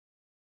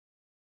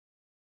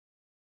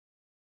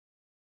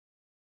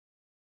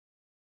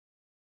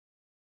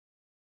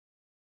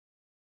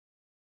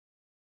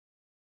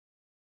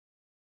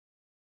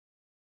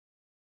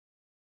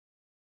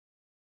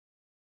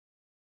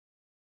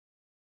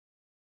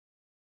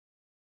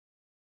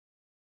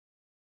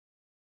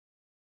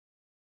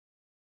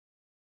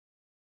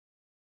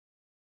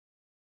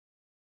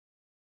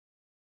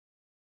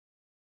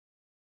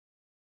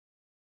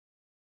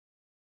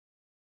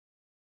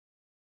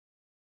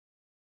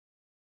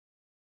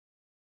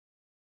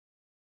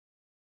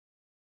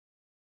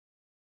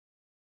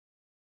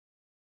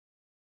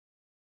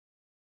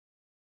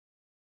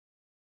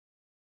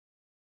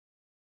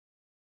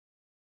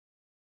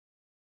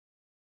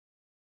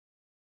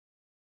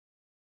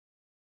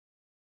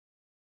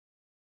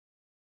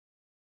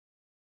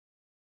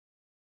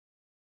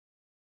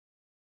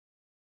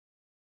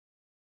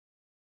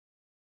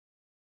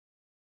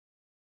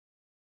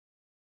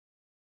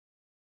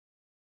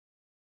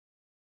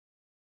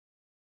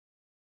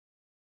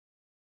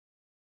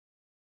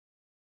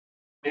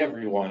Hey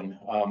everyone,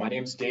 my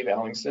name is Dave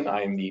Ellingson.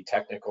 I am the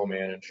technical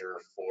manager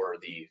for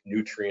the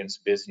nutrients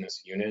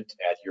business unit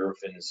at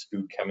Eurofins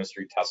Food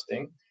Chemistry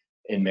Testing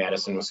in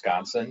Madison,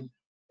 Wisconsin.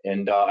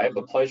 And I have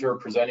the pleasure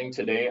of presenting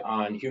today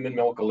on human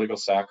milk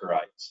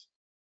oligosaccharides.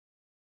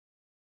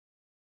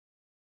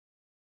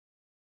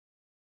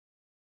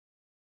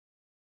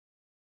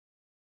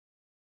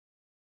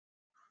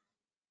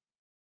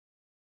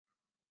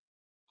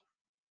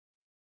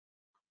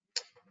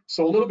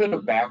 So a little bit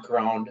of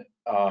background,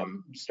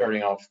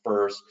 starting out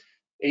first.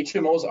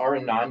 HMOs are a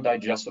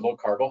non-digestible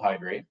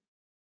carbohydrate.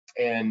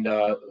 And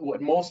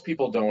what most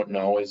people don't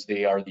know is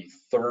they are the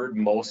third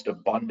most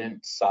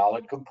abundant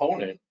solid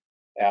component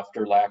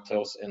after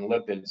lactose and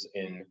lipids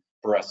in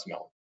breast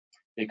milk.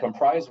 They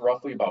comprise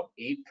roughly about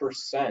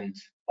 8%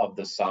 of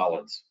the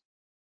solids.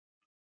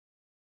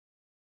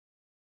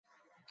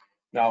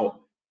 Now,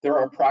 there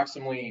are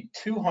approximately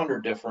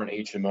 200 different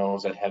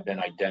HMOs that have been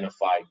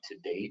identified to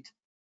date.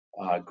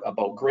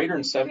 About greater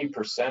than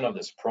 70% of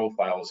this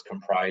profile is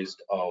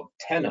comprised of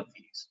 10 of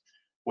these,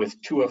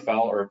 with 2-FL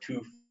or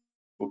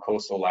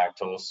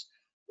 2-fucosyllactose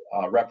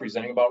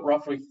representing about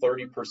roughly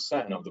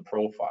 30% of the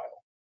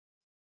profile.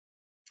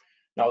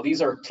 Now,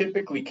 these are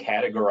typically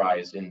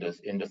categorized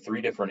into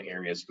three different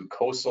areas: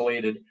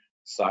 fucosylated,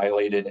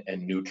 silated,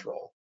 and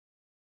neutral.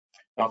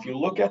 Now, if you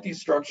look at these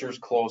structures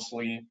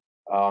closely,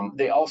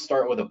 they all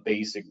start with a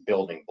basic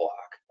building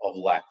block of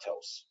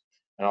lactose.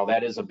 Now,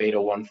 that is a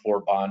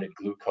beta-1,4 bonded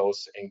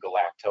glucose and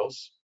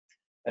galactose.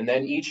 And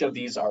then each of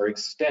these are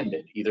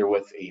extended either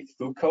with a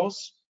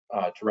fucose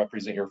to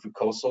represent your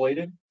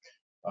fucosylated,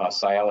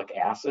 sialic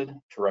acid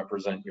to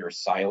represent your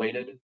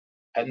silated,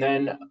 and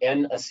then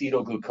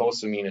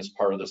N-acetylglucosamine is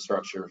part of the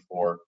structure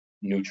for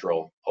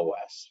neutral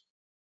OS.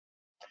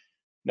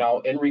 Now,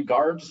 in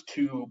regards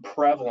to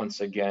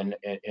prevalence, again,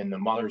 in the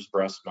mother's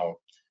breast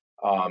milk,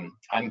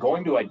 I'm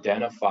going to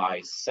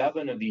identify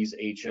 7 of these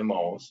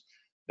HMOs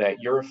that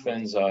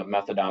Eurofins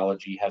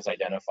methodology has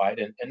identified,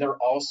 and they're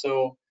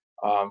also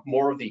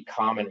more of the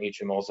common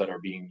HMOs that are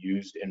being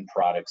used in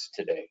products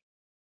today.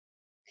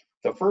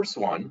 The first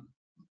one,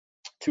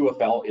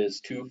 2-FL,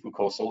 is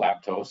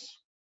 2-fucosyllactose.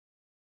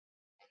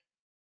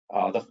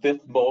 The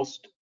fifth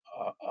most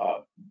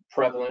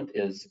prevalent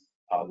is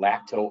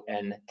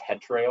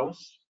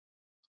lacto-N-tetraose.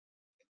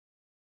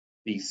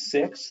 The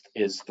sixth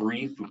is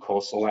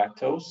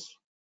 3-fucosyllactose.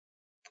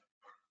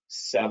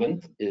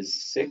 Seventh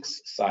is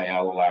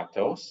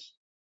 6-sialolactose.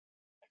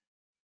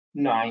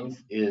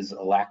 Ninth is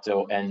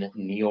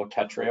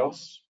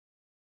lacto-N-neotetraose.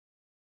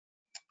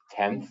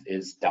 10th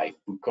is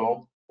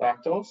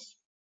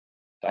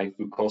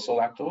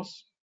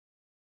difucosyllactose.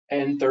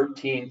 And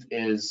 13th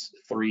is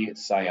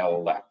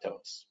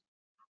 3-sialolactose.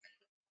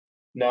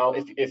 Now,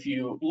 if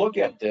you look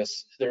at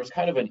this, there's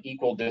kind of an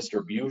equal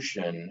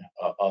distribution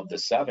of the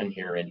 7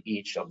 here in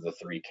each of the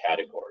 3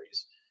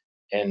 categories.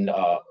 And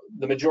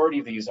the majority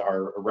of these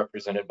are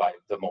represented by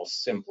the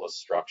most simplest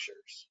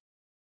structures.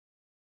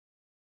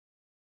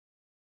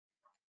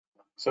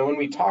 So when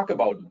we talk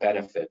about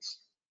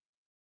benefits,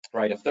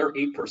 right, if they're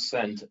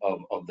 8%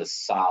 of the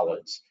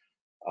solids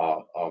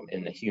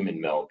in the human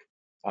milk,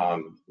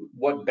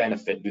 what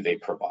benefit do they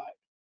provide?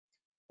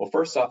 Well,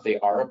 first off, they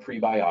are a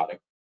prebiotic,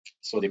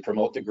 so they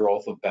promote the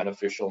growth of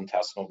beneficial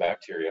intestinal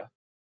bacteria,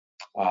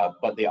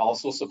 but they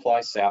also supply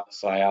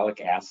sialic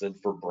acid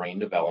for brain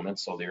development,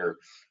 so their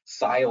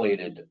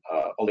silated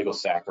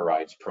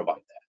oligosaccharides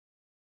provide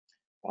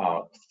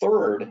that.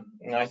 Third,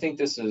 and I think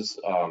this is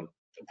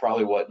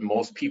probably what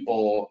most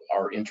people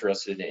are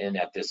interested in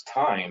at this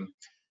time,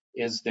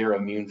 is their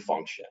immune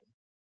function.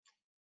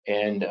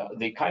 And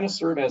they kind of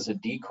serve as a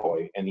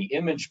decoy, and the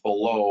image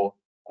below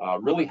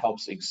really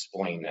helps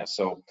explain this.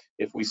 So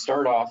if we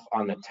start off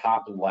on the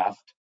top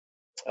left,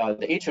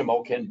 the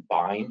HMO can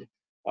bind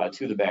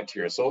to the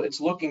bacteria. So it's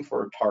looking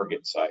for a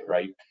target site,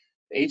 right?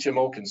 The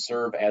HMO can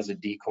serve as a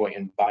decoy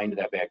and bind to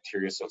that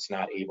bacteria so it's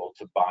not able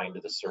to bind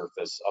to the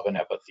surface of an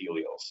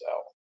epithelial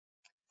cell.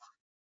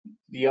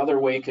 The other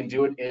way it can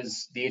do it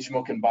is the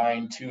HMO can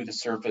bind to the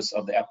surface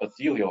of the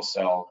epithelial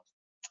cell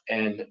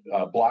and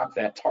block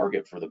that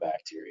target for the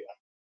bacteria.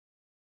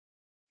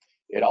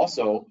 It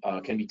also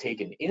can be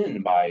taken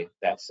in by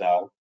that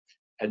cell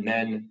and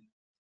then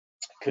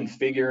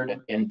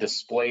configured and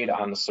displayed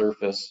on the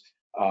surface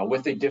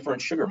with a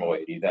different sugar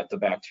moiety that the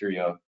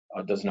bacteria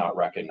does not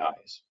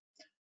recognize.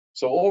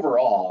 So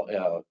overall,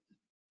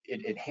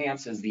 it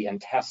enhances the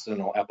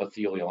intestinal,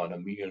 epithelial, and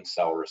immune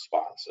cell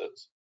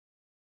responses.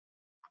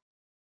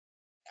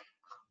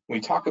 When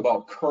we talk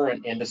about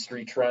current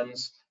industry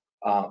trends,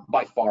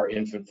 by far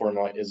infant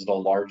formula is the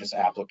largest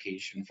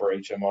application for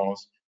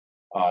HMOs.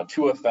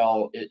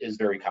 2-FL is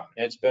very common.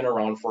 It's been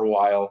around for a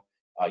while.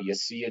 You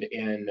see it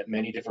in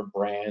many different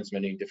brands,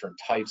 many different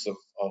types of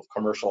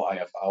commercial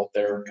IF out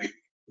there.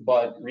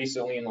 But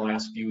recently, in the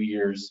last few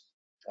years,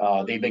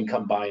 they've been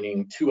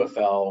combining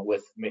 2-FL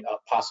with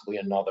possibly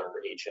another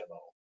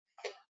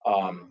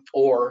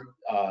HMO.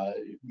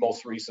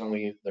 Most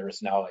recently,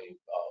 there's now a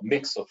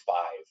mix of 5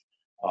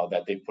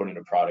 that they put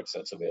into products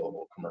that's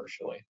available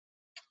commercially.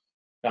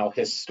 Now,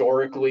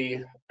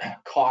 historically,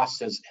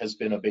 cost has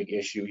been a big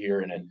issue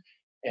here,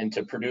 and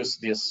to produce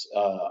this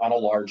on a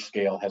large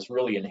scale has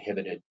really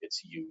inhibited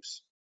its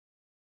use.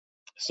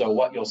 So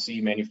what you'll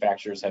see,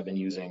 manufacturers have been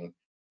using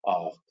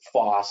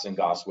FOS and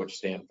GOS, which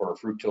stand for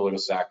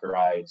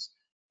fructooligosaccharides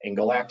and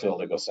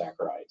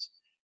galacto-oligosaccharides.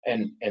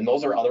 And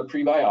those are other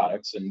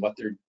prebiotics, and what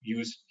they're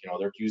used,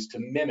 they're used to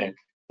mimic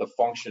the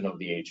function of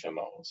the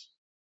HMOs.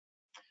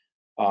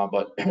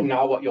 But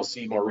now what you'll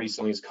see more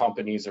recently is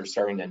companies are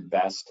starting to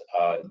invest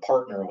and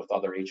partner with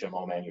other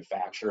HMO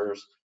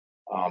manufacturers,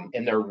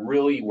 and they're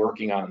really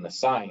working on the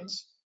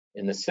science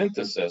in the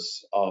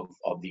synthesis of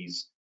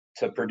these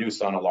to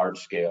produce on a large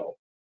scale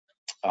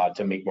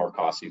to make more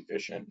cost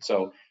efficient.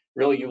 So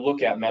really you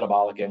look at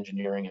metabolic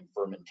engineering and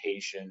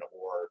fermentation,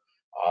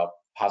 or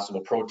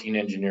possible protein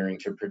engineering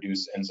to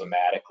produce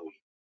enzymatically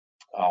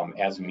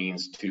as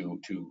means to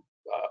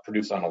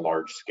produce on a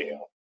large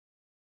scale.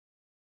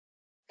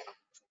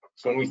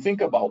 So when we think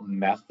about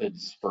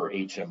methods for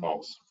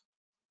HMOs,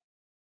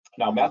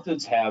 now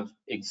methods have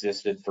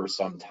existed for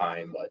some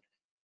time,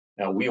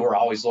 but we were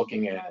always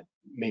looking at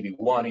maybe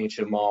one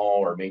HMO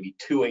or maybe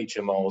two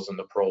HMOs in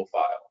the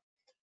profile.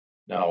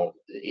 Now,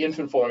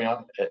 infant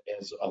formula,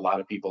 as a lot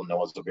of people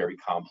know, is a very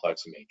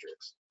complex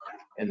matrix.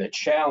 And the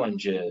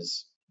challenge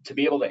is to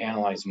be able to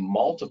analyze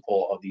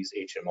multiple of these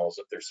HMOs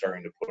if they're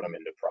starting to put them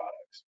into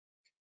products.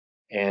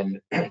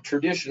 And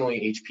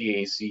traditionally,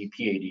 HPAC,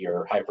 PAD,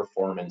 or high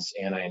performance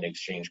anion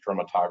exchange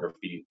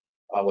chromatography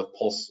with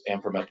pulse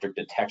amperometric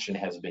detection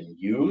has been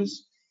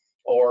used,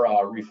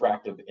 or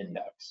refractive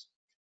index.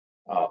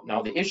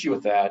 Now, the issue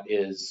with that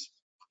is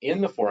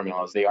in the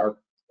formulas, they are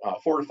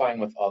fortifying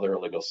with other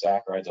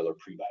oligosaccharides, other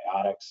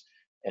prebiotics,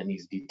 and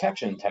these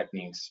detection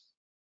techniques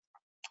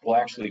will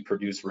actually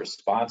produce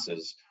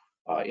responses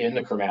in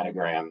the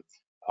chromatogram,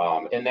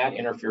 and that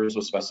interferes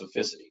with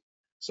specificity.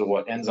 So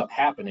what ends up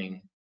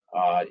happening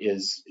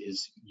is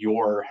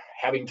you're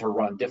having to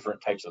run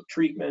different types of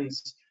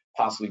treatments,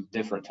 possibly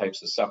different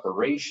types of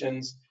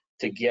separations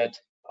to get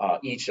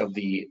each of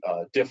the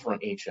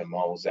different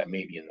HMOs that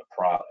may be in the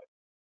product.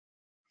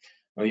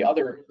 Now, the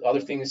other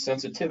thing is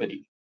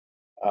sensitivity.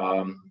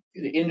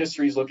 The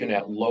industry is looking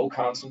at low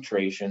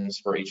concentrations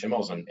for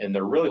HMOs, and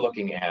they're really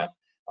looking at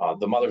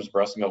the mother's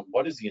breast milk.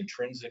 What is the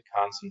intrinsic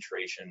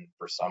concentration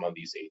for some of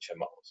these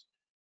HMOs?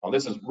 Now,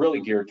 this is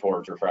really geared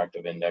towards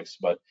refractive index,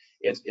 but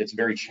it's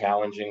very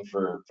challenging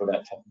for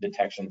that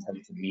detection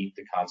to meet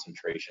the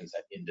concentrations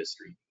that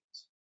industry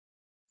needs.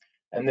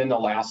 And then the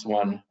last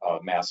one,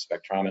 mass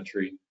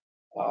spectrometry.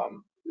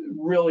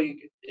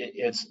 Really,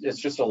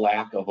 it's just a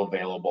lack of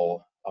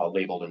available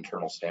labeled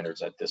internal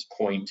standards at this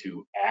point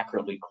to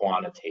accurately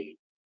quantitate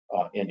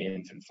in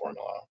infant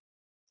formula.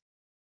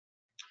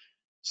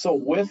 So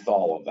with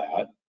all of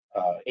that,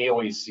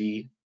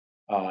 AOAC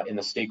in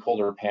the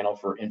stakeholder panel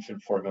for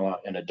infant formula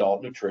and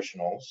adult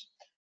nutritionals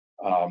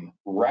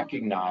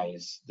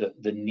recognize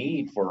the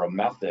need for a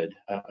method,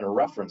 a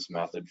reference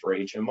method for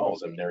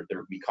HMOs, and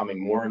they're becoming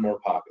more and more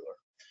popular.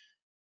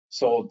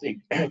 So they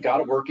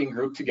got a working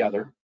group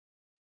together,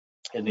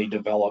 and they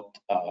developed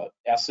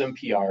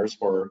SMPRs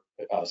for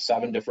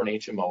 7 different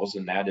HMOs,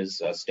 and that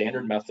is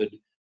standard method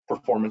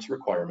performance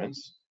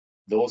requirements.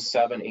 Those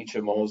 7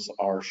 HMOs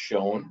are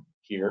shown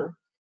here.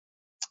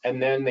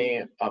 And then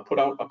they put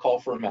out a call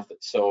for a method.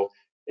 So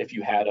if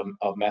you had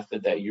a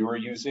method that you were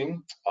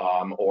using,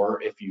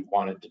 or if you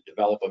wanted to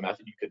develop a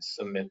method, you could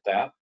submit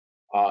that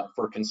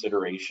for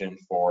consideration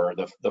for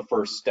the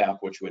first step,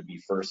 which would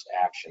be first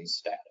action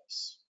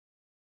status.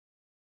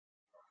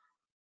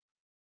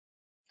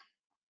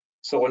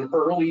 So in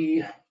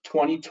early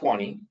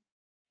 2020,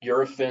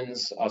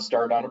 Eurofins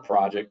started on a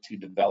project to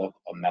develop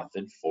a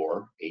method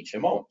for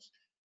HMOs.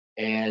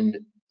 And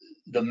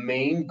the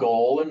main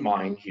goal in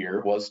mind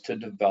here was to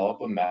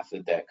develop a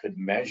method that could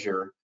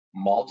measure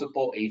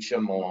multiple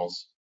HMOs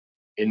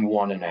in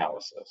one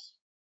analysis.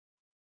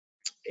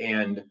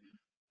 And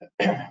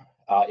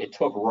it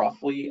took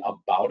roughly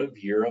about a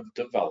year of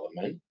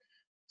development,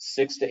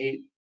 6 to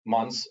 8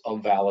 months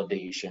of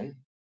validation,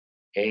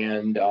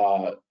 and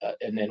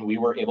then we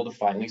were able to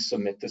finally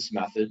submit this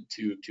method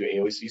to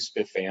AOAC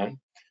SPIFFAN,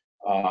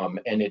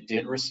 and it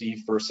did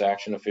receive first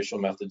action official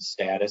method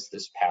status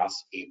this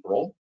past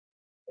April.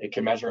 It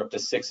can measure up to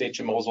 6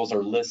 HMOs. Those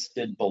are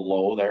listed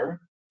below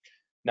there.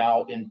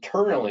 Now,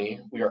 internally,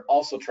 we are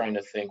also trying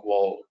to think,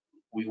 well,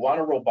 we want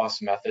a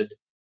robust method.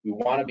 We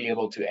want to be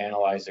able to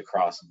analyze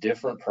across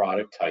different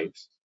product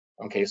types.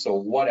 Okay, so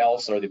what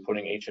else are they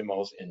putting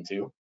HMOs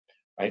into?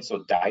 Right,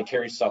 so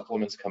dietary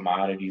supplements,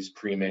 commodities,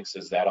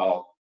 premixes, that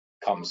all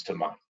comes to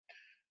mind.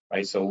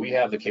 Right, so we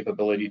have the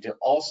capability to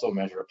also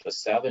measure up to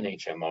 7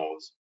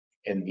 HMOs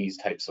in these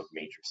types of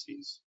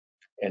matrices,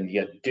 and the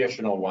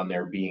additional one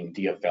there being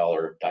DFL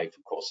or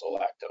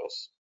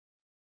difucosyllactose.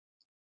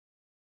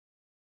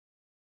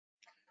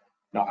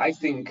 Now, I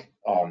think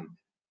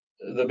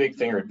the big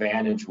thing or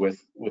advantage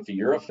with the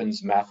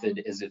Eurofins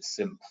method is its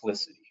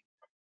simplicity,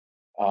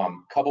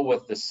 coupled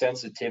with the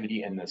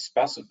sensitivity and the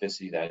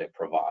specificity that it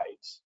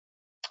provides.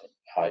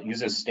 It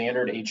uses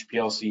standard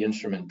HPLC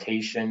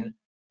instrumentation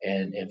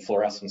and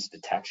fluorescence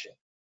detection.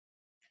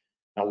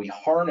 Now we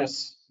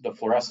harness the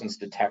fluorescence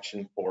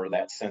detection for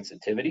that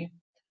sensitivity,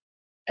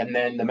 and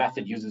then the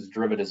method uses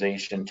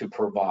derivatization to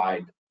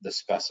provide the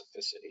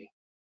specificity.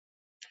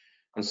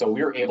 And so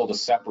we are able to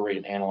separate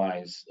and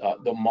analyze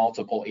the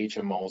multiple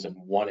HMOs in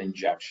one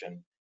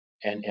injection,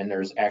 and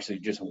there's actually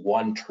just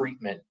one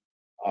treatment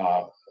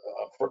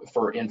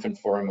for infant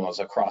formulas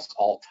across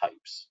all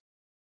types.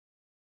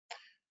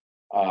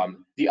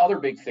 The other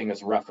big thing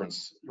is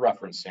reference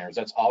standards.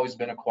 That's always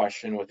been a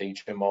question with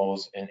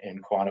HMOs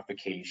and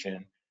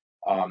quantification.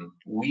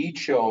 We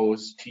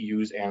chose to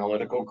use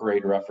analytical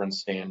grade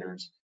reference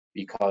standards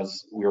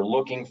because we're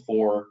looking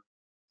for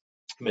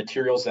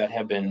materials that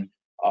have been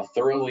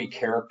thoroughly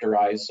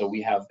characterized, so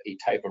we have a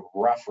type of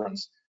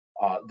reference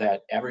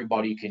that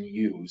everybody can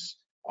use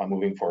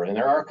moving forward. And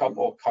there are a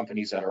couple of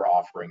companies that are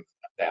offering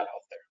that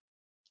out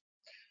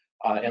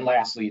there. And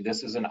lastly,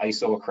 this is an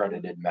ISO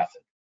accredited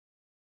method.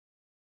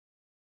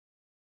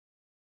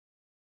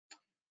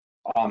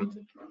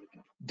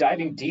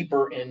 Diving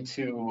deeper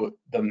into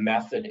the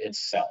method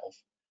itself,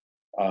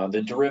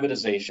 the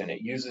derivatization,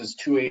 it uses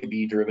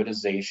 2AB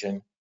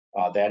derivatization.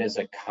 That is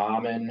a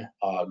common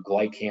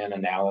glycan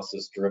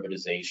analysis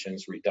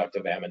derivatizations,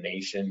 reductive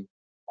amination,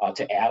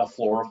 to add a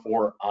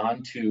fluorophore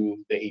onto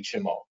the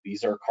HMO.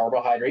 These are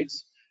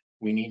carbohydrates.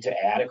 We need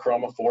to add a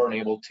chromophore and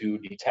able to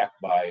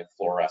detect by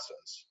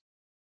fluorescence.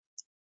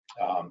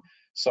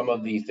 Some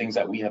of the things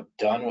that we have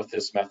done with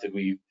this method,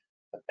 we've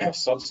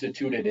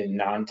substituted a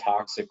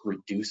non-toxic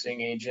reducing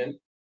agent.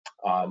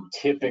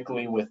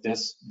 Typically with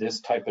this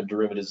type of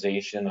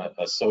derivatization,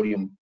 a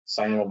sodium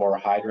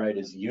cyanoborohydride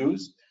is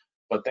used,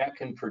 but that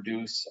can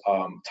produce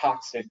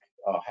toxic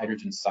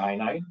hydrogen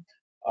cyanide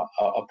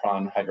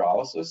upon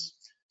hydrolysis.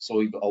 So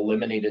we've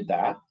eliminated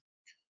that.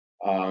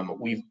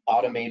 We've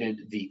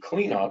automated the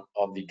cleanup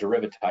of the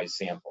derivatized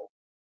sample.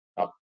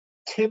 Now,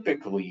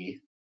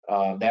 typically,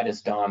 that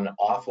is done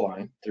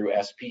offline through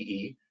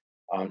SPE.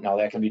 Now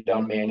that can be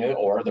done manually,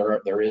 or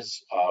there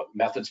is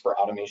methods for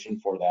automation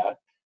for that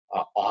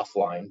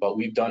offline, but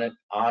we've done it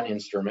on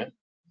instrument.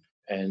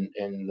 And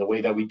the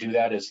way that we do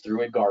that is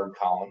through a guard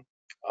column.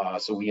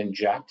 So we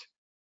inject,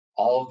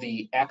 all of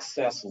the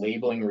excess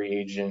labeling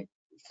reagent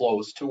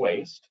flows to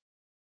waste.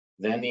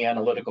 Then the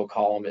analytical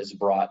column is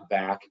brought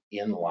back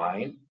in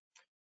line,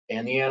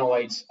 and the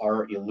analytes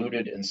are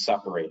eluted and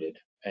separated.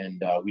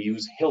 And we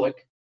use HILIC,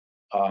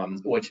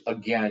 which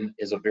again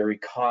is a very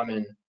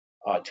common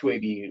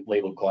 2AB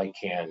labeled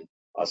glycan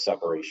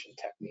separation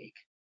technique.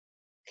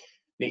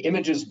 The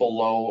images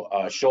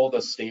below show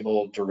the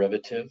stable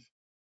derivative.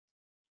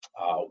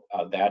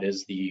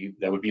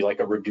 That would be like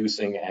a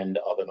reducing end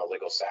of an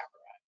oligosaccharide.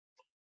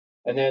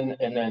 And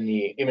then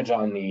the image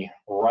on the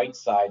right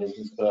side is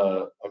just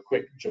a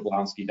quick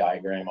Jablonski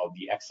diagram of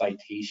the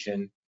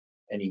excitation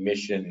and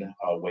emission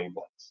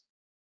wavelengths.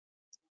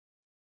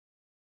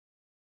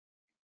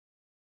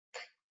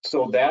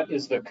 So that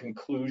is the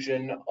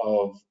conclusion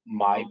of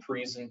my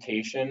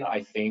presentation.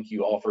 I thank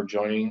you all for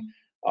joining.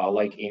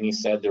 Like Amy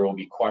said, there will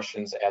be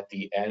questions at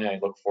the end. I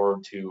look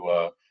forward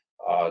to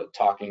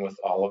talking with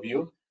all of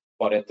you.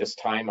 But at this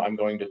time, I'm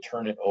going to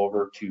turn it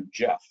over to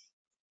Jeff.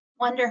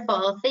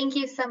 Wonderful. Thank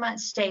you so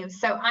much, Dave.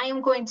 So I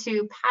am going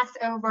to pass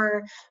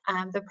over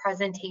the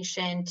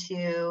presentation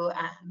to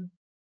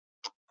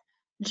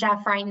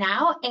Jeff right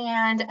now.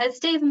 And as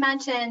Dave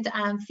mentioned,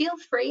 feel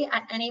free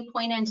at any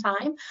point in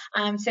time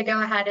to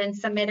go ahead and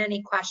submit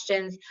any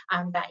questions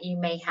that you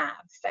may have.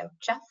 So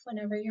Jeff,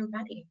 whenever you're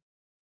ready.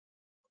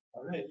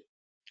 All right.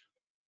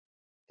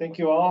 Thank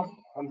you all.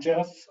 I'm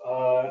Jeff.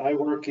 I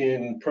work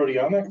in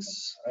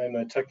proteomics. I'm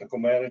a technical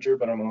manager,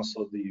 but I'm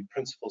also the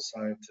principal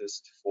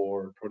scientist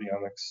for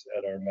proteomics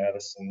at our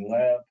Madison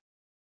lab.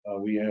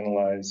 We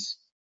analyze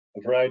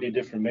a variety of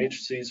different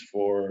matrices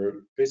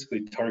for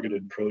basically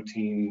targeted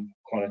protein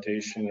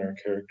quantitation or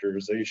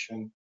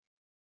characterization,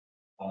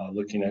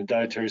 looking at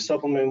dietary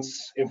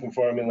supplements, infant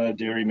formula,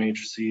 dairy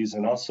matrices,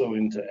 and also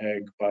into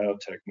ag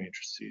biotech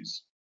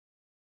matrices.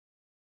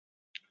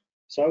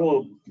 So I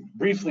will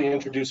briefly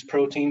introduce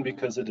protein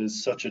because it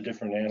is such a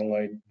different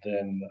analyte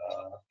than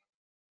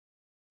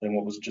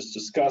what was just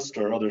discussed,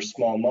 or other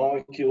small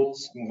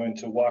molecules. I'm going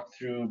to walk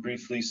through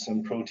briefly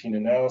some protein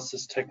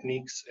analysis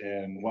techniques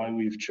and why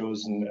we've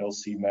chosen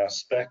LC mass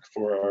spec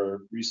for our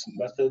recent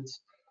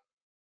methods.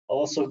 I'll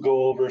also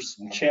go over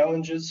some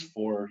challenges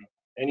for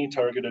any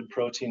targeted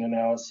protein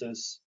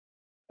analysis,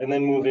 and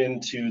then move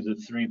into the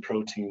 3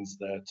 proteins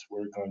that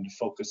we're going to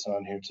focus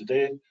on here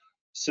today,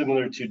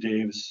 similar to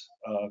Dave's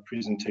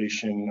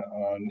presentation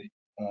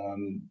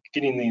on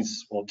getting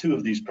these, well, 2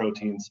 of these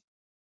proteins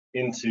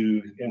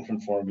into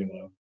infant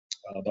formula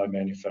by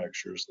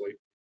manufacturers late.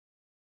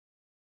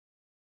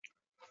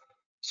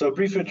 So a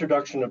brief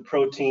introduction of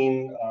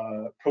protein.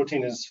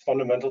 Protein is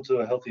fundamental to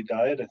a healthy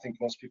diet. I think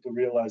most people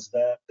realize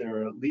that.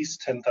 There are at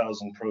least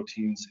 10,000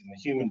 proteins in the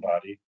human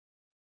body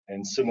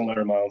and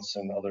similar amounts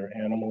in other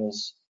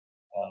animals.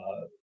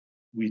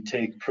 We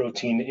take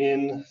protein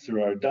in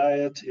through our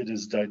diet. It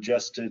is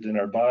digested in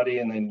our body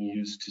and then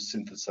used to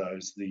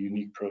synthesize the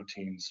unique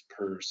proteins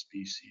per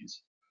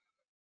species.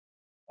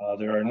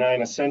 There are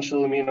 9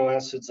 essential amino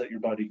acids that your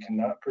body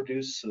cannot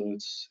produce, so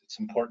it's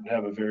important to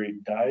have a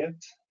varied diet.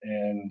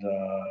 And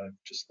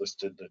I've just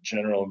listed the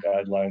general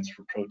guidelines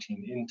for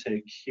protein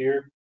intake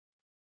here.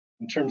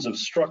 In terms of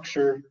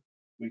structure,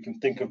 we can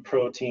think of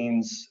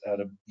proteins at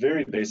a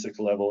very basic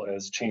level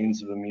as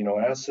chains of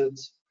amino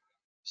acids.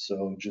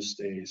 So just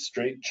a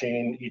straight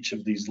chain. Each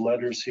of these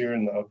letters here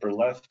in the upper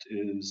left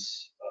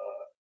is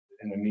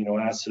an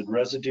amino acid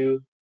residue,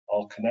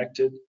 all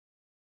connected.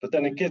 But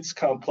then it gets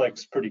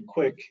complex pretty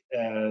quick,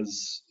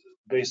 as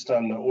based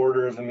on the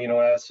order of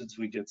amino acids,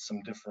 we get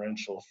some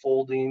differential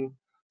folding,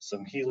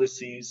 some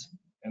helices,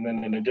 and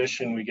then in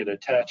addition, we get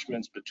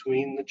attachments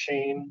between the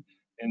chain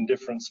in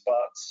different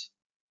spots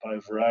by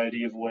a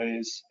variety of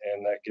ways,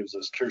 and that gives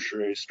us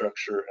tertiary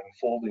structure and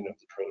folding of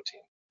the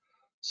protein.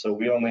 So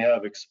we only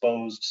have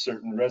exposed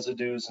certain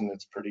residues, and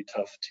it's pretty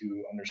tough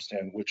to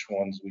understand which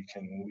ones we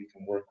can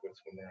work with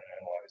when we're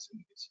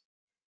analyzing these.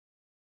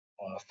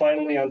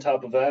 Finally, on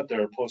top of that,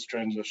 there are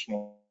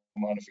post-translational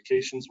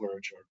modifications,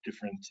 which are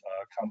different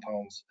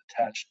compounds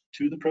attached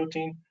to the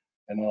protein,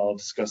 and I'll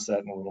discuss that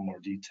in a little more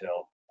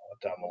detail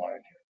down the line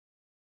here.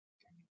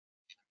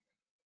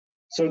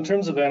 So in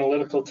terms of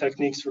analytical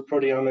techniques for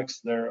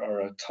proteomics, there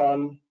are a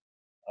ton,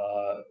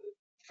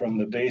 from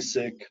the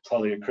basic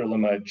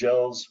polyacrylamide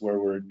gels, where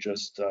we're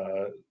just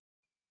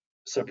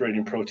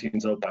separating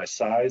proteins out by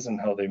size and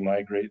how they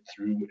migrate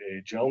through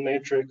a gel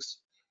matrix,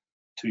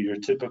 to your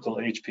typical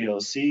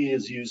HPLC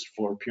is used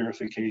for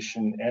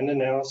purification and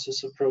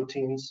analysis of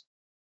proteins.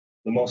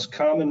 The most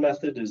common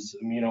method is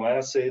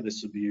immunoassay.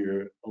 This would be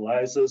your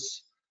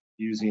ELISAs,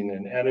 using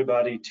an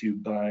antibody to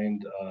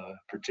bind a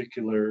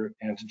particular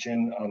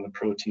antigen on the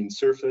protein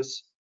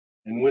surface.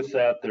 And with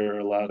that, there are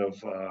a lot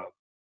of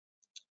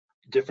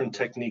different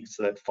techniques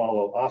that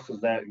follow off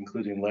of that,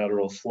 including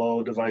lateral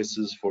flow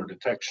devices for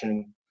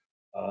detection,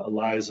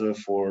 ELISA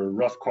for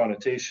rough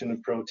quantitation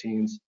of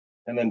proteins,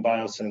 and then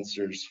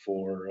biosensors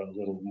for a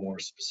little more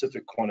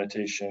specific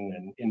quantitation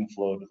and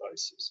inflow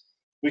devices.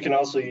 We can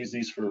also use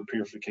these for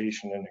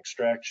purification and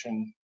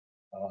extraction,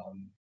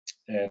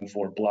 and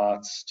for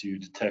blots to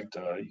detect.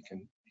 You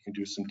can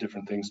do some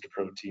different things to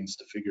proteins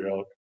to figure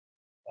out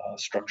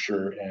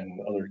structure and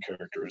other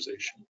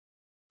characterization.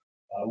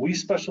 We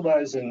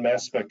specialize in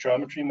mass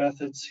spectrometry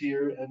methods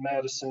here at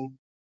Madison.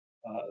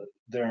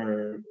 There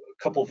are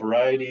a couple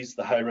varieties.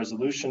 The high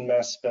resolution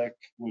mass spec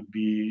would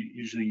be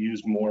usually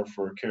used more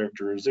for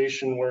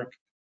characterization work.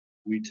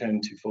 We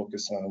tend to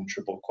focus on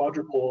triple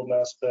quadrupole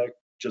mass spec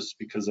just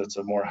because that's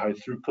a more high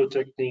throughput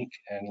technique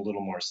and a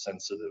little more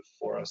sensitive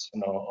for us.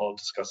 And I'll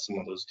discuss some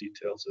of those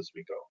details as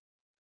we go.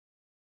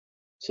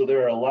 So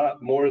there are a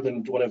lot more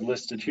than what I've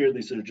listed here.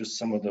 These are just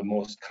some of the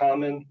most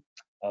common.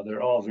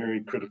 They're all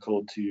very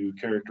critical to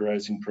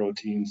characterizing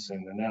proteins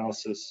and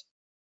analysis.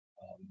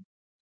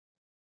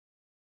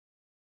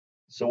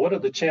 So what are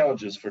the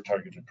challenges for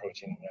targeted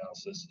protein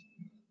analysis?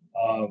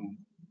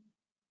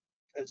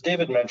 As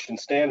David mentioned,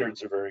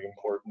 standards are very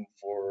important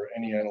for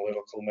any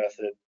analytical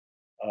method.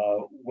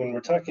 When we're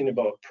talking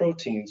about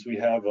proteins, we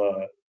have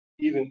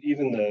even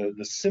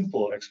the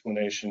simple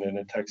explanation in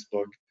a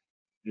textbook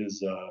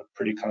is a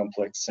pretty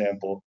complex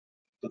sample.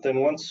 But then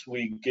once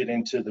we get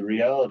into the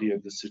reality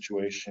of the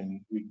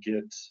situation, we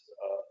get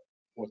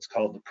what's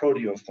called the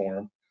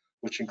proteoform,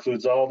 which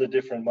includes all the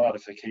different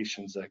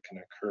modifications that can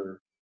occur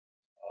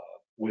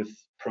with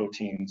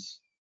proteins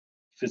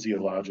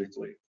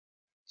physiologically.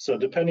 So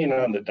depending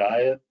on the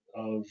diet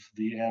of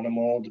the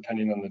animal,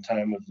 depending on the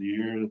time of the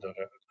year that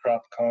a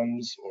crop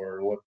comes,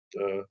 or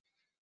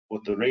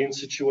what the rain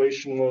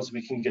situation was,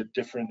 we can get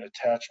different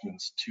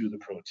attachments to the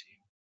protein.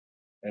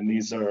 And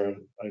these are,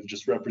 I've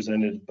just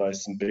represented by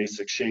some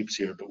basic shapes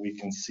here, but we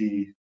can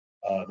see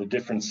the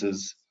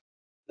differences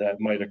that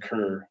might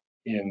occur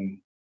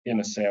in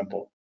a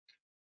sample.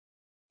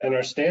 And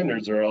our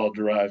standards are all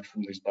derived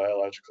from these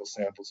biological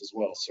samples as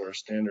well. So our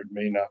standard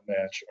may not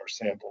match our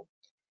sample.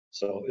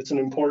 So it's an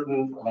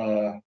important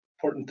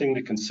thing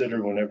to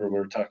consider whenever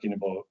we're talking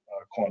about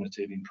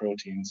quantitating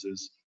proteins,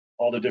 is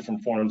all the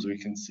different forms we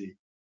can see.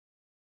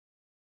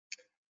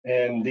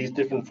 And these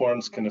different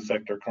forms can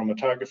affect our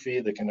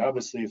chromatography. They can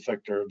obviously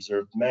affect our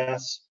observed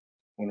mass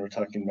when we're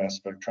talking mass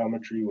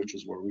spectrometry, which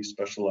is where we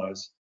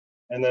specialize.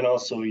 And then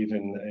also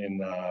even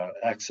in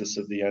access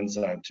of the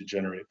enzyme to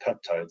generate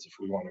peptides if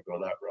we want to go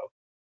that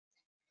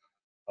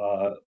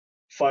route.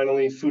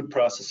 Finally, food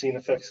processing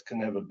effects can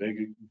have a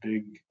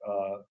big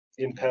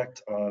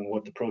impact on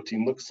what the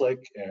protein looks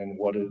like and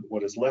what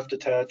is left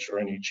attached, or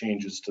any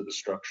changes to the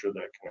structure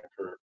that can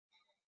occur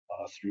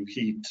through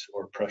heat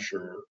or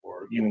pressure,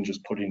 or even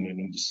just putting it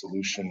into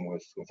solution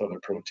with other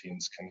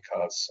proteins can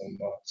cause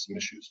some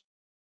issues.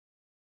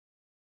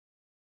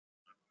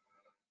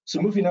 So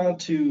moving on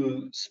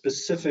to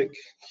specific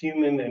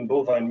human and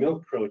bovine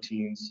milk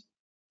proteins,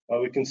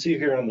 we can see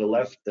here on the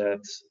left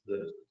that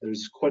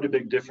there's quite a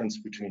big difference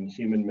between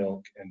human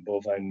milk and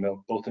bovine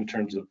milk, both in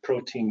terms of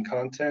protein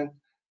content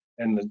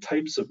and the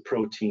types of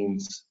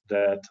proteins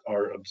that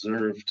are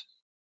observed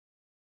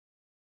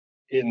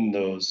in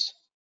those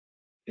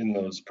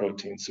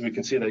proteins. So we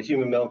can see that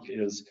human milk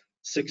is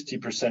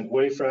 60%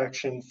 whey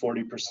fraction,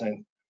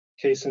 40%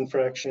 casein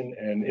fraction,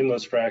 and in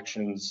those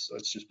fractions,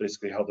 that's just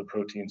basically how the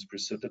proteins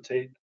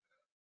precipitate.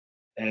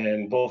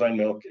 And bovine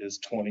milk is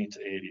 20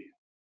 to 80.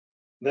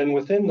 Then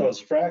within those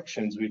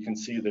fractions, we can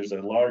see there's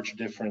a large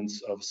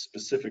difference of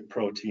specific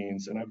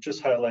proteins, and I've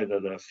just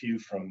highlighted a few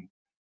from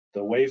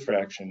the whey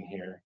fraction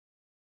here,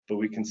 but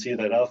we can see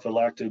that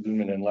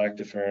alpha-lactalbumin and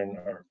lactoferrin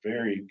are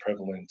very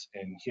prevalent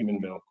in human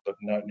milk, but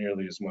not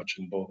nearly as much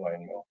in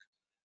bovine milk.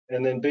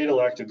 And then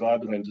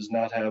beta-lactoglobulin does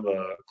not have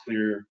a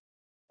clear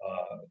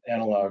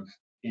analog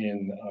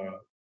in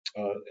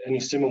any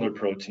similar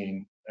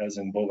protein as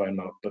in bovine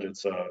milk, but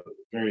it's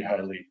very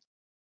highly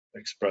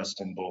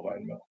expressed in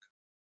bovine milk.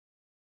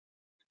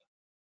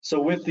 So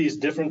with these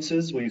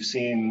differences, we've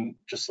seen,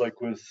 just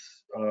like with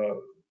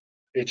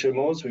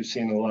HMOs, we've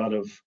seen a lot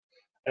of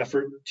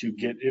effort to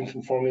get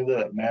infant formula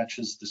that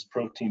matches this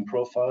protein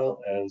profile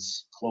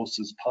as close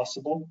as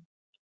possible.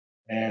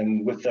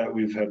 And with that,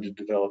 we've had to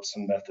develop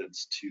some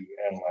methods to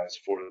analyze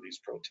for these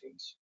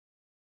proteins.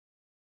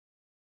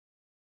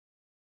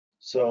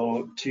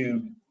 So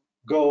to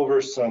go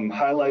over some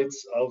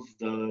highlights of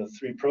the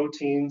three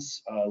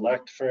proteins,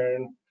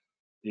 lactoferrin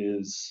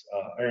is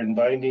iron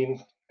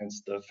binding,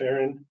 hence the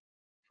ferrin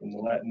from the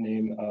Latin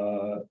name.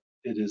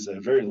 It is a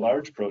very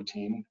large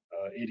protein,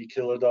 80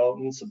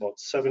 kilodaltons, about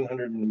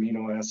 700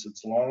 amino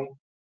acids long.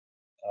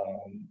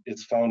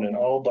 It's found in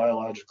all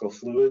biological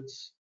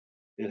fluids.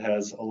 It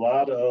has a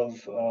lot of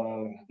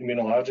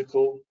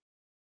immunological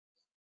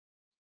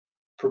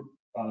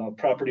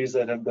properties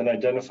that have been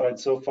identified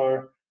so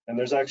far. And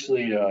there's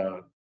actually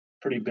a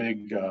pretty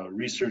big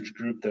research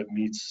group that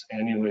meets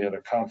annually at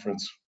a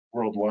conference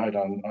worldwide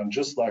on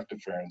just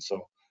lactoferrin.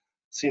 So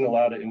seen a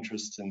lot of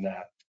interest in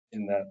that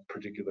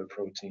particular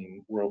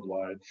protein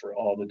worldwide for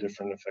all the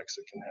different effects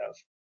it can have.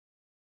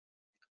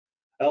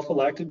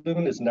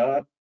 Alpha-lactalbumin is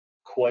not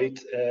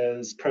quite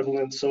as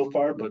prevalent so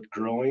far, but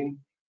growing.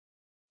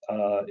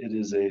 It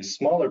is a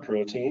smaller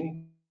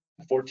protein,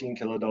 14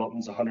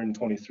 kilodaltons,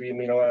 123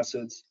 amino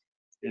acids.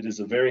 It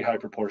is a very high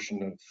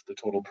proportion of the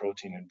total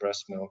protein in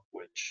breast milk,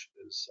 which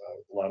is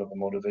a lot of the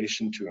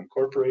motivation to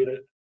incorporate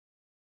it.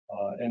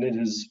 And it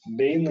is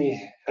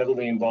mainly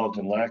heavily involved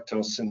in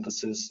lactose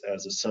synthesis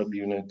as a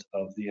subunit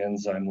of the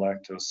enzyme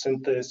lactose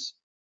synthase.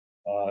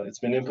 It's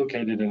been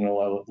implicated in a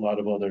lot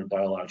of other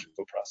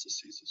biological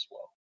processes as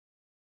well.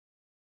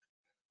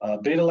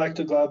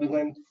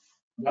 Beta-lactoglobulin,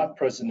 not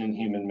present in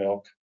human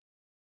milk,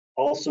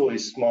 also a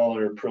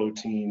smaller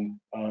protein.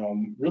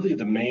 Really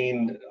the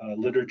main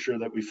literature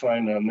that we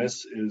find on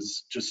this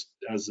is just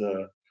as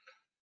a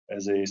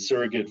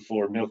surrogate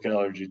for milk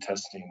allergy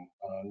testing.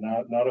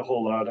 Not a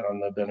whole lot on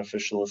the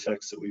beneficial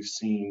effects that we've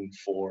seen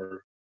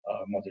for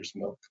mother's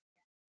milk.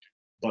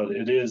 But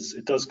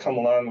it does come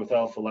along with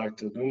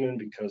alpha-lactalbumin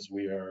because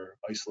we are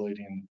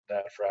isolating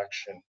that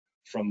fraction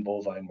from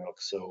bovine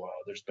milk. So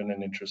there's been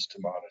an interest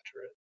to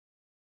monitor it.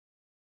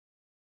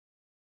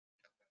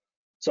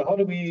 So how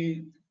do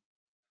we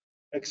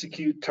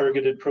execute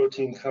targeted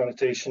protein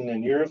connotation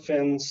in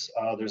urofins?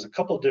 There's a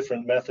couple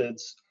different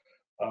methods.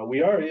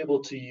 We are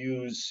able to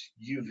use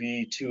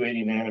UV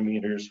 280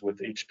 nanometers with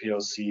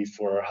HPLC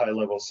for our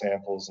high-level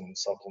samples and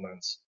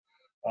supplements.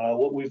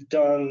 What we've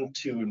done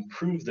to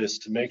improve this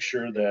to make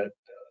sure that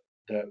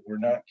we're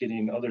not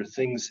getting other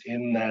things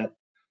in that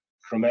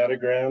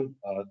chromatogram,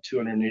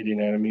 280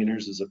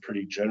 nanometers is a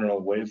pretty general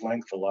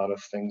wavelength. A lot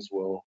of things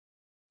will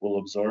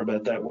absorb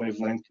at that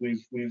wavelength.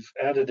 We've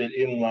added it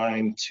in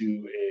line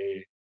to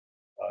a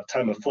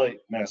time of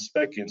flight mass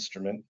spec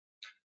instrument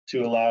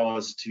to allow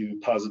us to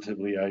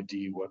positively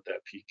ID what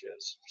that peak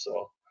is.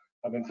 So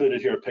I've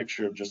included here a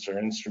picture of just our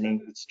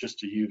instrument. It's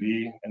just a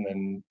UV, and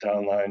then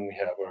downline we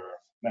have our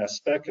mass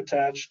spec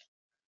attached,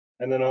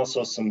 and then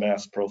also some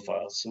mass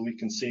profiles. So we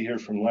can see here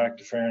from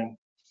lactoferrin,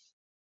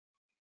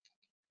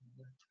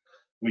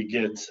 we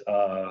get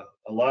a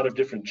lot of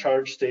different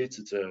charge states.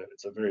 It's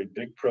a very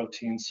big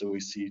protein, so we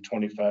see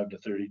 25 to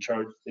 30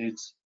 charge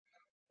states.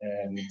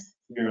 And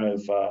here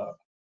I've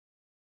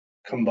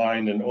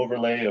combined an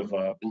overlay of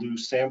a blue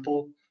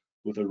sample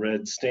with a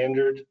red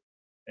standard,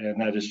 and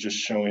that is just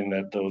showing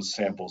that those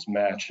samples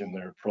match in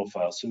their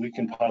profile. So we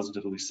can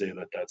positively say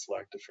that that's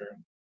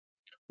lactoferrin.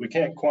 We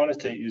can't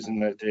quantitate using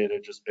that data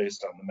just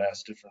based on the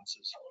mass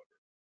differences, however.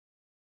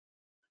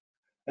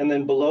 And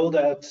then below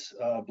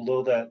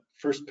that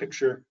first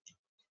picture,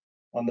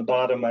 on the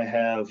bottom, I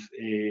have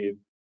a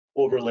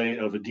overlay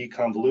of a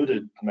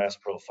deconvoluted mass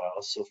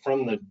profile. So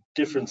from the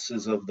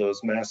differences of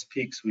those mass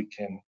peaks, we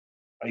can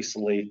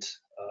isolate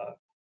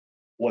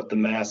what the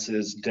mass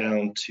is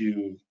down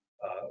to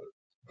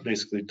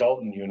basically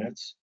Dalton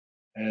units.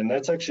 And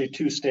that's actually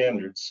two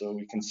standards. So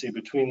we can see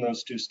between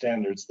those two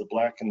standards, the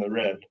black and the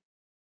red,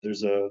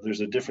 there's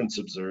a difference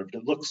observed.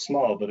 It looks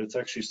small, but it's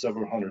actually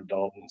several hundred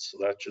Daltons. So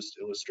that just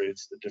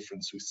illustrates the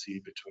difference we see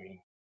between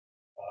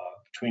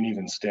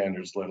even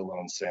standards, let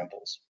alone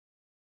samples.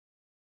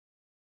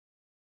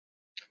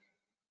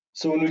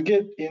 So when we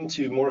get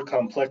into more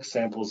complex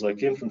samples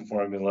like infant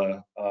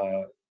formula,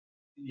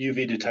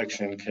 UV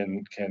detection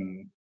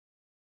can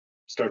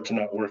start to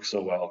not work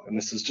so well. And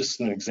this is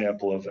just an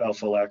example of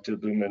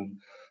alpha-lactalbumin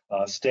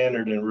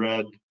standard in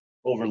red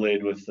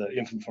overlaid with the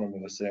infant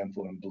formula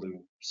sample in blue.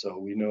 So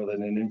we know that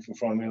in infant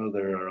formula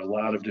there are a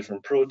lot of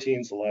different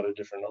proteins, a lot of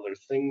different other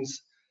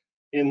things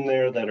in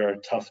there that are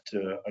tough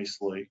to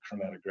isolate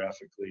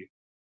chromatographically.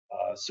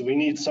 So we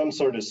need some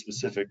sort of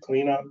specific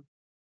cleanup,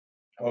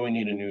 or we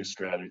need a new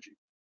strategy.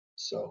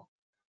 So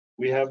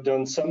we have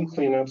done some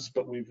cleanups,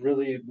 but we've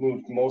really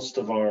moved most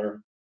of our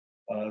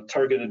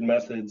targeted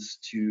methods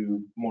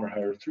to more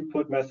higher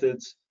throughput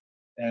methods,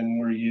 and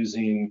we're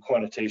using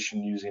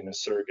quantitation using a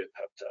surrogate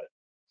peptide.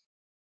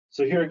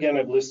 So here again,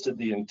 I've listed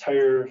the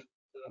entire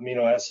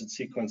amino acid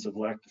sequence of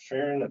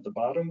lactoferrin at the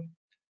bottom,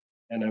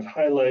 and I've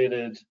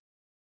highlighted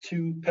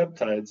 2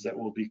 peptides that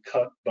will be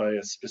cut by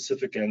a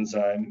specific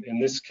enzyme, in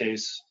this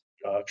case,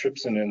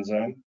 trypsin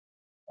enzyme.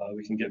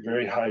 We can get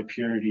very high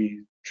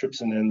purity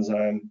trypsin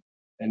enzyme,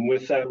 and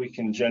with that we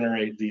can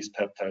generate these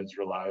peptides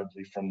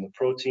reliably from the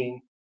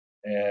protein,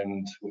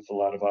 and with a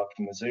lot of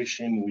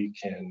optimization we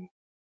can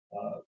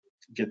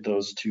get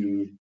those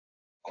to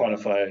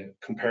quantify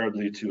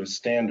comparably to a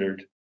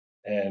standard,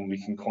 and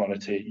we can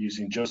quantitate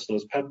using just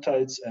those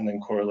peptides and then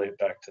correlate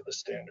back to the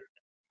standard.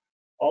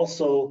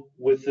 Also,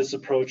 with this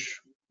approach,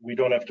 we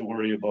don't have to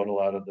worry about a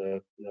lot of the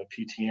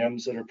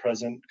PTMs that are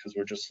present because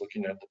we're just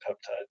looking at the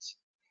peptides.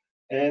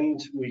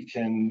 And we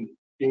can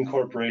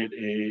incorporate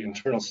an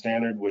internal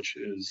standard, which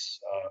is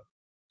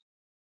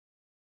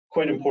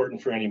quite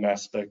important for any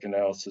mass spec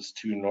analysis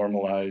to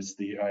normalize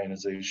the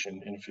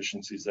ionization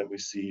inefficiencies that we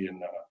see in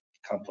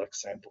a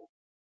complex sample.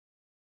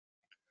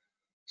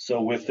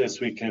 So with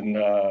this, we can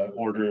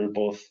order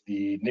both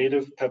the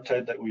native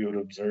peptide that we would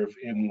observe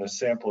in the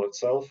sample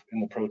itself,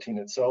 in the protein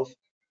itself,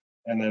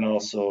 and then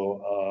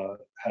also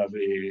have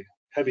a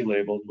heavy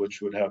labeled,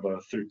 which would have a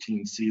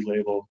 13C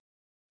label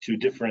to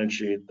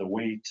differentiate the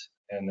weight,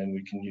 and then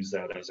we can use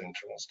that as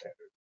internal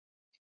standard.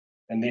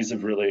 And these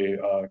have really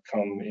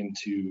come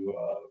into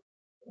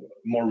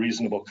more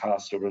reasonable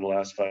cost over the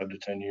last 5 to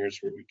 10 years,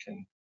 where we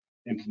can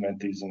implement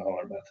these in all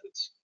our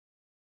methods.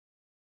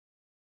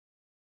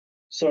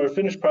 So our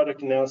finished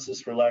product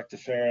analysis for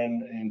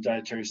lactoferrin in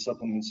dietary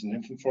supplements and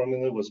infant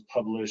formula was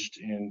published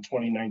in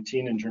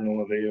 2019 in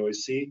Journal of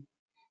AOAC.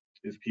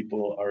 If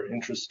people are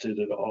interested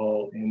at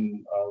all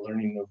in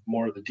learning of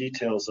more of the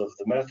details of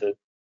the method,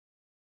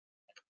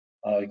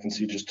 you can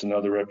see just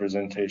another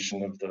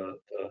representation of the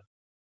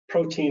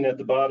protein at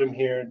the bottom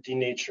here,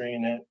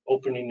 denaturing it,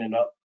 opening it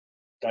up,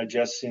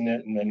 digesting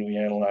it, and then we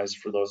analyze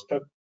for those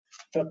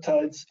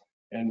peptides,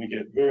 and we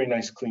get very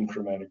nice clean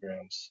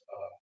chromatograms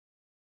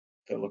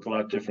that look a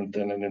lot different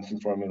than an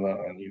infant formula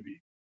on UV.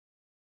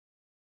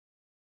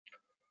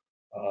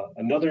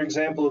 Another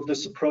example of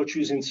this approach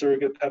using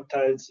surrogate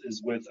peptides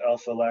is with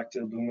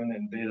alpha-lactalbumin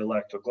and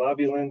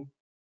beta-lactoglobulin.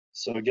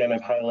 So again,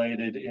 I've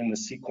highlighted in the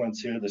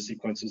sequence here, the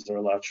sequences are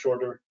a lot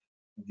shorter,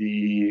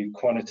 the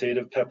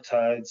quantitative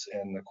peptides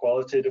and the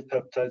qualitative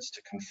peptides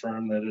to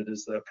confirm that it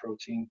is that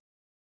protein.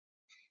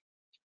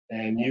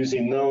 And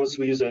using those,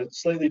 we use a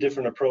slightly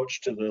different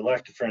approach to the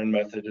lactoferrin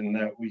method in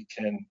that we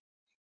can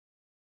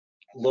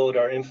load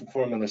our infant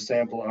formula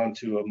sample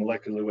onto a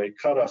molecular weight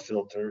cutoff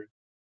filter,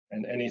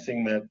 and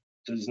anything that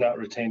is not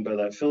retained by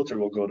that filter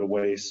will go to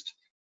waste.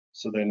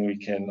 So then we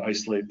can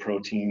isolate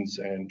proteins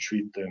and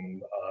treat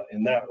them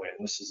in that way.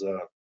 And this is a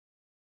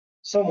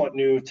somewhat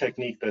new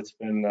technique that's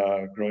been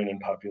growing in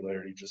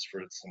popularity just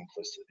for its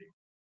simplicity.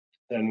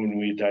 Then when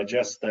we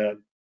digest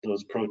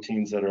those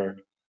proteins that are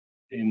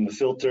in the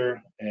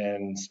filter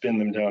and spin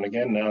them down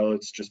again, now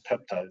it's just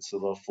peptides, so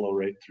they'll flow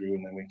right through,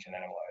 and then we can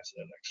analyze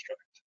that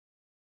extract.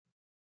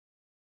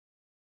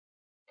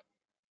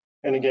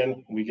 And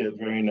again, we get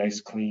very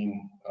nice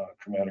clean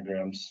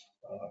chromatograms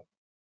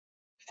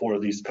for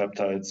these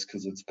peptides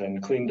because it's been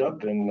cleaned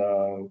up, and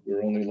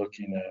we're only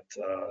looking at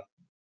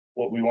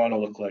what we want to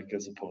look like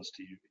as opposed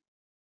to UV.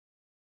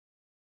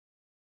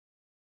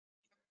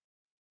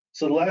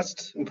 So the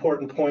last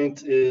important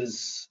point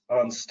is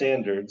on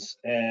standards,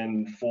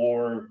 and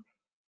for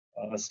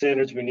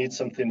standards we need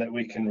something that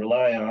we can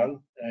rely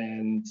on,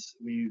 and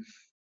we've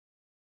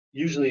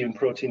usually in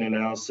protein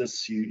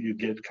analysis you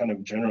get kind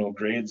of general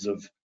grades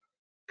of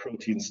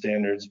protein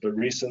standards, but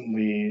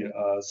recently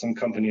some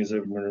companies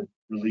have been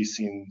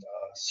releasing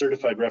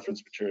certified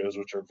reference materials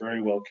which are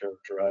very well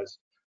characterized.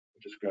 I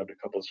just grabbed a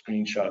couple of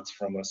screenshots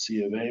from a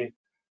C of A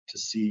to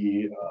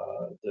see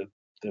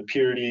the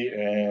purity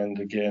and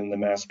again the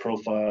mass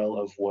profile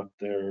of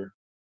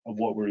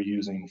what we're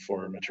using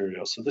for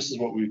materials. So this is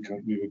what we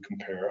would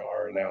compare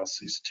our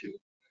analyses to.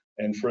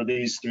 And for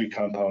these 3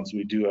 compounds,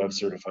 we do have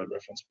certified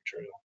reference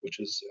material, which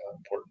is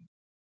important.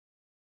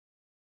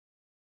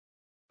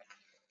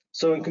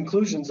 So in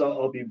conclusions,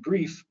 I'll be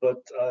brief, but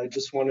I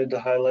just wanted to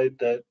highlight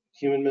that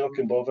human milk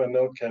and bovine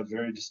milk have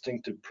very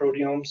distinctive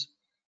proteomes,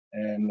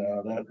 and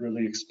that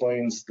really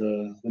explains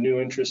the new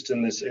interest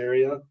in this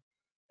area,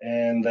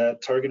 and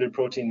that targeted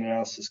protein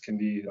analysis can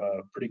be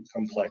pretty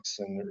complex,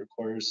 and it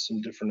requires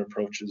some different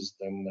approaches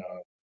than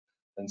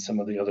some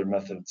of the other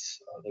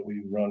methods that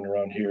we run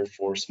around here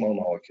for small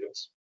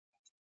molecules.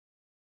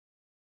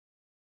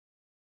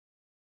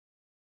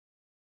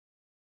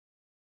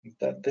 With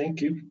that,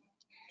 thank you.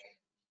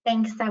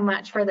 Thanks so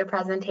much for the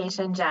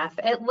presentation, Jeff.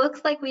 It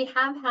looks like we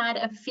have had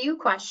a few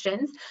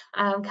questions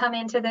come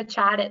into the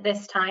chat at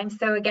this time.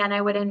 So again, I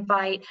would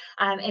invite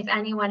if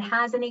anyone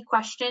has any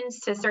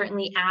questions to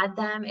certainly add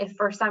them. If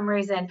for some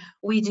reason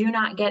we do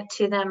not get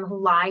to them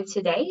live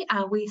today,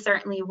 we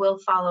certainly will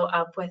follow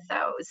up with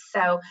those.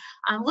 So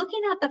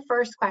looking at the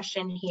first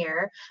question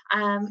here,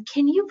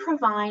 can you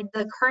provide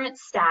the current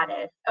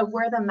status of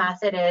where the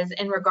method is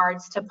in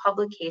regards to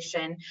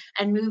publication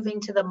and moving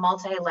to the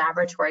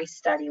multi-laboratory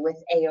study with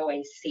AOAC?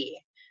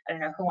 I don't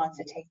know who wants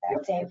to take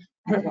that, Dave.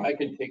 I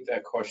can take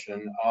that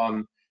question.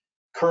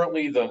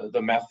 Currently,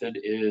 the method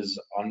is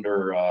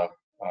under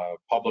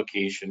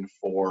publication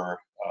for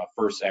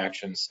first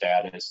action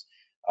status,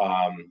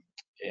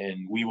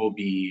 and we will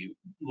be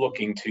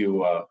looking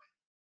to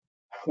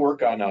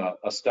work on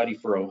a study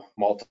for a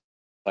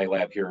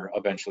multi-lab here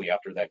eventually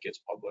after that gets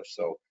published.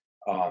 So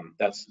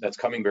that's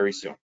coming very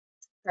soon.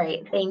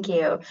 Great, thank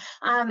you.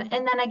 And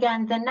then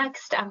again, the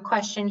next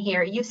question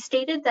here, you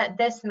stated that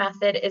this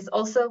method is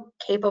also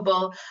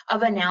capable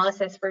of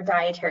analysis for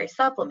dietary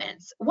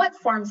supplements. What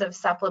forms of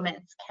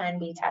supplements can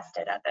be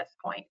tested at this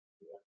point?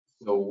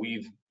 So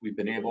we've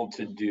been able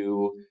to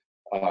do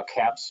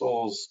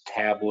capsules,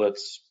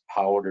 tablets,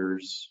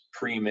 powders,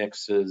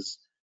 premixes,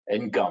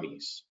 and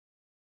gummies.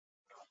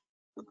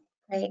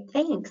 Great,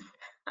 thanks.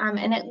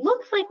 And it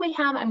looks like we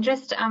have, I'm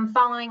just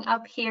following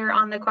up here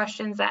on the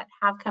questions that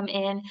have come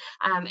in.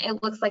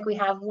 It looks like we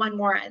have one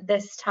more at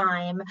this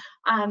time.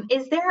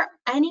 Is there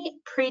any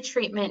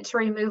pre-treatment to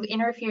remove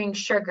interfering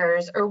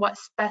sugars, or what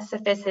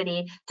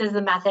specificity does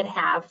the method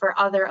have for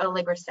other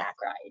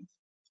oligosaccharides?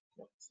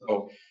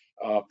 So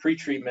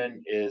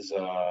pre-treatment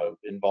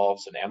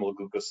involves an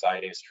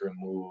amyloglucosidase to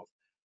remove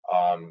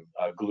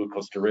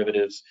glucose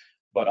derivatives,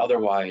 but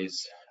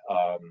otherwise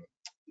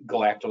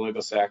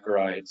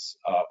galactoligosaccharides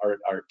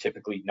are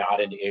typically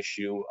not an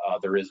issue.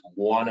 There is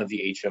one of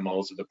the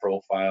HMOs of the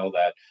profile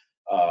that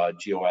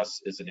GOS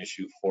is an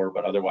issue for,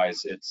 but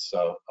otherwise it's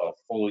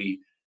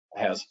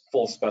has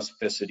full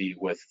specificity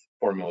with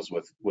formulas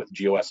with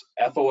GOS.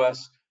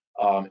 FOS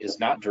is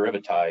not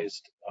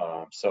derivatized,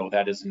 so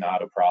that is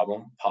not a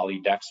problem.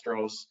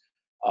 Polydextrose,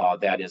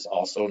 that is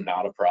also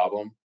not a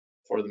problem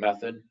for the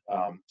method.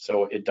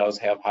 So it does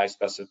have high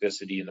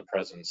specificity in the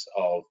presence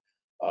of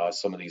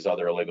some of these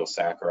other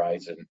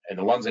oligosaccharides, and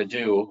the ones that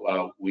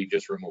do, we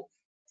just remove.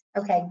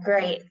 Okay,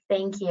 great,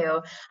 thank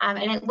you.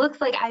 And it looks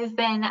like I've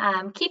been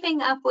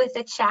keeping up with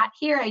the chat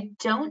here. I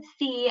don't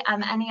see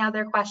any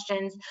other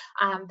questions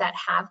that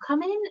have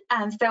come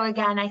in. So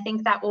again, I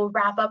think that will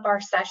wrap up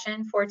our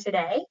session for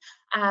today.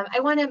 I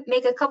want to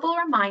make a couple of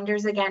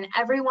reminders. Again,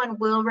 everyone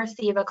will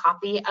receive a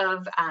copy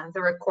of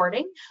the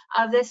recording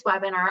of this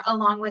webinar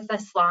along with the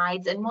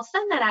slides, and we'll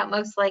send that out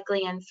most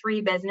likely in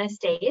 3 business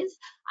days.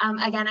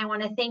 Again, I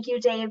want to thank you,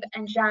 Dave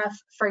and Jeff,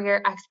 for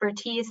your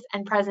expertise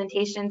and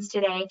presentations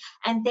today,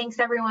 and thanks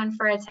everyone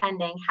for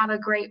attending. Have a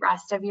great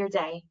rest of your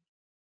day.